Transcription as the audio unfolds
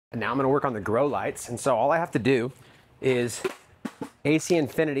And now I'm gonna work on the grow lights. And so all I have to do is AC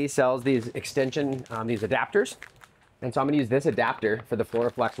Infinity sells these extension, these adapters. And so I'm gonna use this adapter for the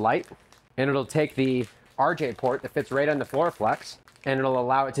Fluoroflex light. And it'll take the RJ port that fits right on the Fluoroflex, and it'll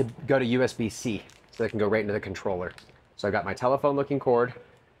allow it to go to USB-C, so it can go right into the controller. So I've got my telephone looking cord.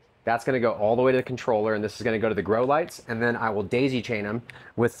 That's gonna go all the way to the controller, and this is gonna go to the grow lights, and then I will daisy chain them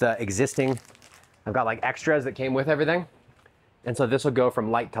with the existing, I've got like extras that came with everything. And so this will go from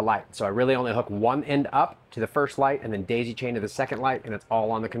light to light. So I really only hook one end up to the first light and then daisy chain to the second light, and it's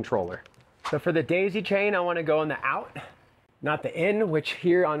all on the controller. So for the daisy chain, I wanna go on the out, not the in, which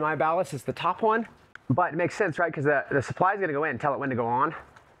here on my ballast is the top one. But it makes sense, right? Because the supply is gonna go in, tell it when to go on.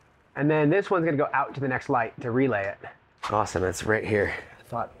 And then this one's gonna go out to the next light to relay it. Awesome, it's right here.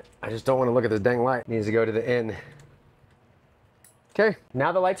 I just don't wanna look at this dang light. It needs to go to the in. Okay,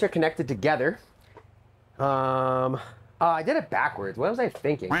 now the lights are connected together. I did it backwards. What was I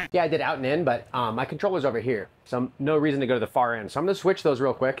thinking? Yeah, I did out and in, but my controller's over here. So no reason to go to the far end. So I'm gonna switch those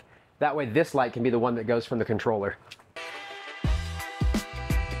real quick. That way this light can be the one that goes from the controller.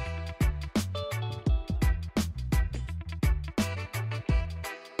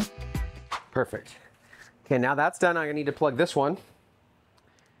 Perfect. Okay, now that's done, I'm gonna need to plug this one.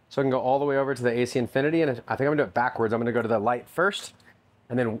 So I can go all the way over to the AC Infinity, and I think I'm gonna do it backwards. I'm gonna go to the light first,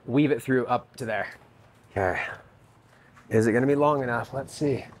 and then weave it through up to there. Okay. Is it gonna be long enough? Let's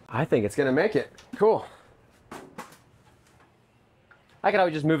see. I think it's gonna make it. Cool. I could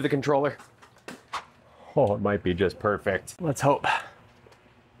always just move the controller. Oh, it might be just perfect. Let's hope.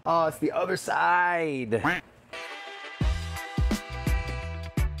 Oh, it's the other side.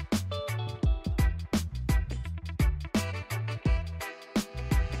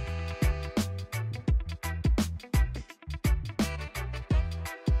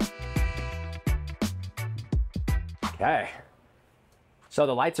 Okay, so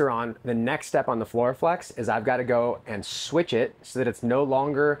the lights are on. The next step on the Fluoroflex is I've got to go and switch it so that it's no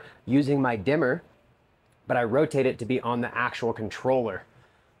longer using my dimmer, but I rotate it to be on the actual controller.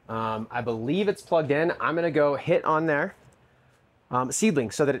 I believe it's plugged in. I'm gonna go hit on there,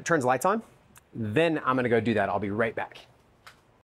 seedling, so that it turns lights on. Then I'm gonna go do that. I'll be right back.